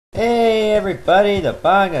Hey everybody, the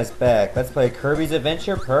Bangaa's back. Let's play Kirby's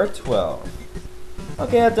Adventure Part 12.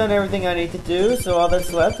 Okay, I've done everything I need to do, so all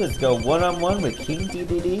that's left is go one-on-one with King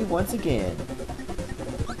DDD once again.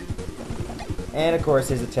 And of course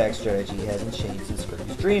his attack strategy hasn't changed since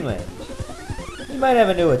Kirby's Dreamland. He might have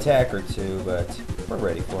a new attack or two, but we're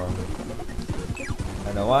ready for him.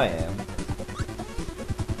 I know I am.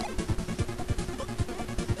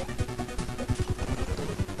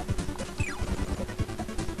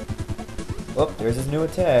 Oh, there's his new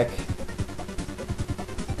attack.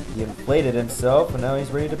 He inflated himself and now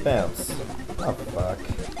he's ready to bounce. Oh, fuck.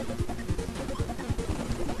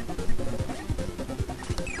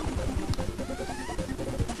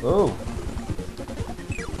 Oh.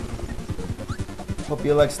 Hope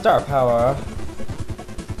you like star power.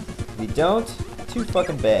 If you don't, too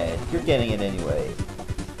fucking bad. You're getting it anyway.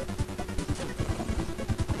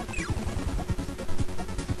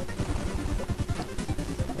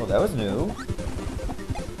 Oh, that was new.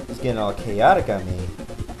 It's getting all chaotic on me.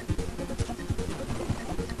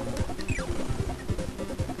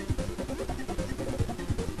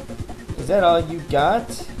 Is that all you got?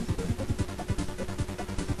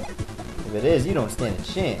 If it is, you don't stand a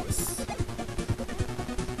chance.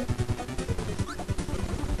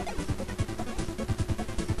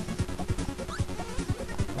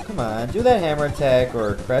 Oh, come on, do that hammer attack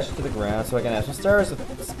or crash to the ground so I can have some stars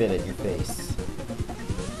to spit at your face.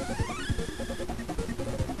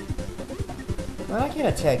 I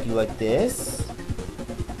can't attack you like this.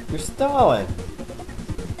 You're stalling.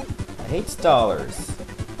 I hate stallers.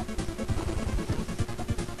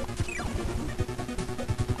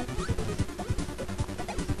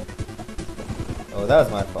 Oh, that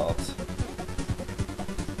was my fault.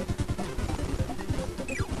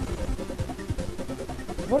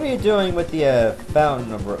 What are you doing with the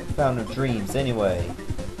Fountain of Dreams anyway?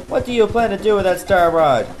 What do you plan to do with that star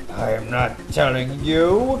rod? I am not telling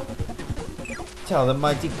you. Tell the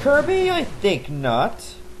mighty Kirby? I think not.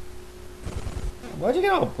 Why'd you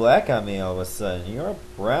get all black on me all of a sudden? You're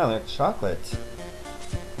brown like chocolate.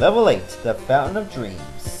 Level 8, the Fountain of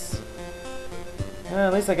Dreams.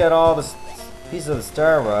 At least I got all the pieces of the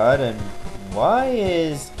star rod, and why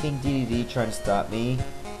is King DDD trying to stop me?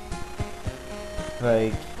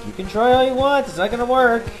 Like, you can try all you want, it's not gonna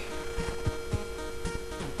work.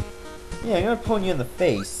 Yeah, I'm gonna punch you in the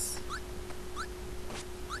face.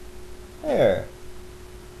 There.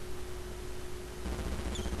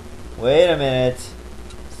 Wait a minute.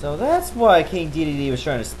 So that's why King DDD was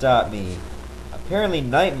trying to stop me. Apparently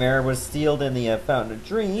Nightmare was sealed in the Fountain of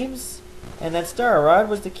Dreams, and that star rod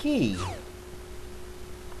was the key.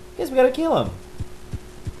 Guess we gotta kill him.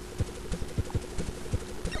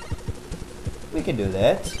 We can do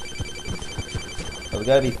that. But we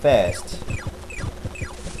gotta be fast.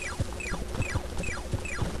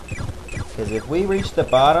 Because if we reach the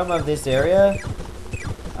bottom of this area,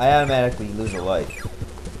 I automatically lose a life.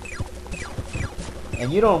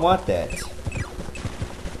 And you don't want that.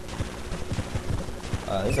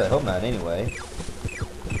 At least I hope not anyway.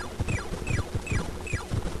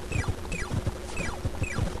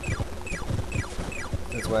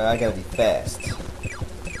 That's why I gotta be fast.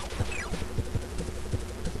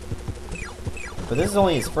 But this is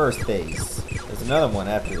only his first phase. There's another one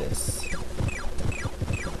after this.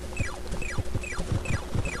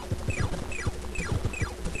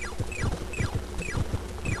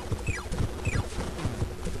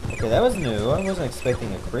 Okay, that was new. I wasn't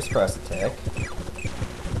expecting a crisscross attack.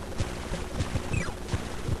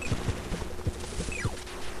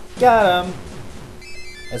 Got him!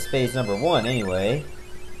 That's phase number 1 anyway.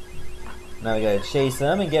 Now we gotta chase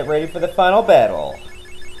him and get ready for the final battle.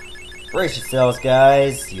 Brace yourselves,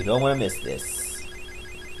 guys. You don't want to miss this.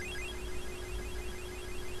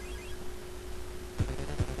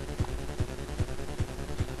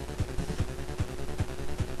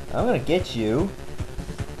 I'm gonna get you.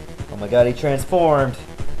 Oh my god, he transformed.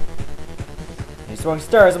 He's throwing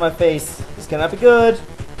stars in my face. This cannot be good.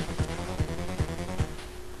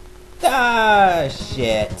 Ah,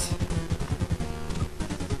 shit.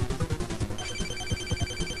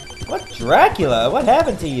 What, Dracula? What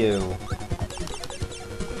happened to you?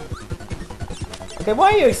 Okay,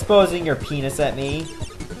 why are you exposing your penis at me?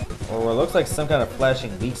 Or what looks like some kind of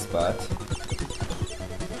flashing weak spot.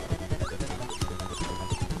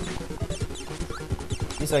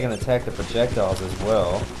 At least I can attack the projectiles as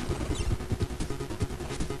well.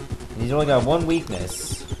 And he's only got one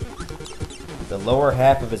weakness. The lower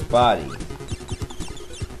half of his body.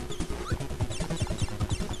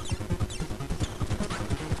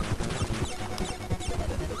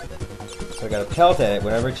 So I gotta pelt at it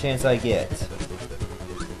whatever chance I get.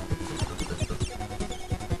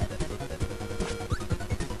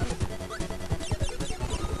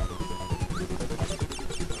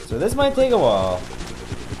 So this might take a while.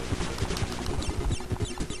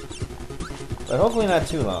 But hopefully not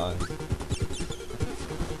too long.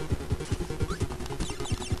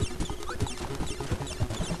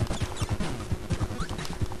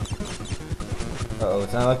 Uh-oh,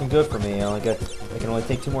 it's not looking good for me. I can only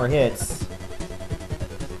take 2 more hits.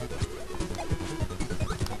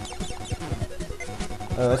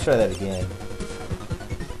 Oh, let's try that again.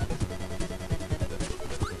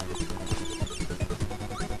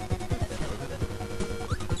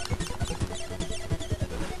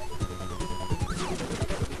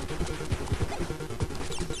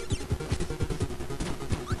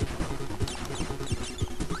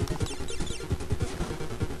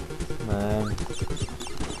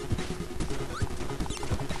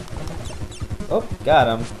 Oh, got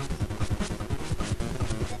him.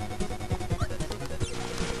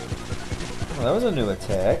 Well, that was a new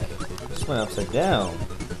attack. Just went upside down.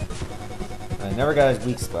 I never got his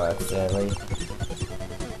weak spot, sadly.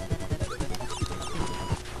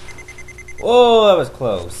 Whoa, that was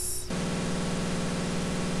close.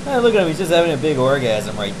 Ah, look at him, he's just having a big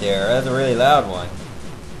orgasm right there. That's a really loud one.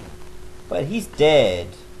 But he's dead.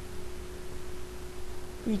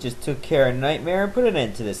 We just took care of Nightmare and put an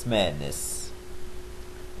end to this madness.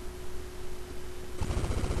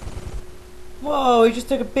 Whoa, he just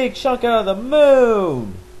took a big chunk out of the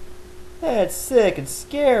moon! That's sick and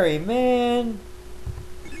scary, man!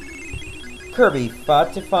 Kirby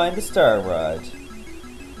fought to find the Star Rod.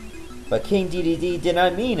 But King DDD did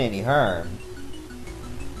not mean any harm.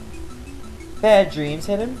 Bad dreams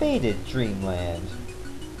had invaded Dreamland.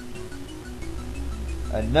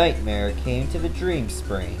 A nightmare came to the Dream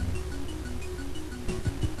Spring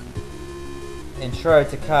and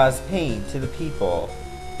tried to cause pain to the people.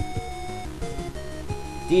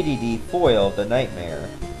 DDD foiled the nightmare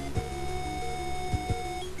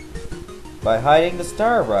by hiding the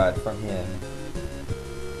Star Rod from him.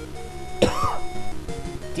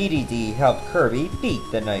 DDD helped Kirby beat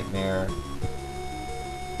the nightmare.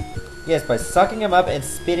 Yes, by sucking him up and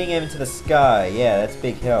spitting him into the sky. Yeah, that's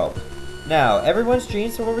big help. Now, everyone's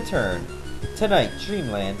dreams will return. Tonight,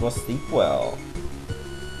 Dreamland will sleep well.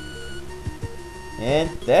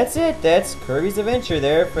 And that's it. That's Kirby's Adventure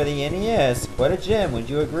there for the NES. What a gem, would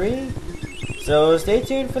you agree? So stay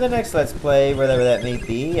tuned for the next Let's Play, whatever that may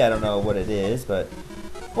be. I don't know what it is, but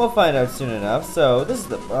we'll find out soon enough. So this is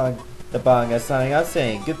the Bangaa signing out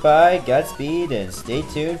saying goodbye, Godspeed, and stay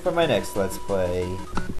tuned for my next Let's Play.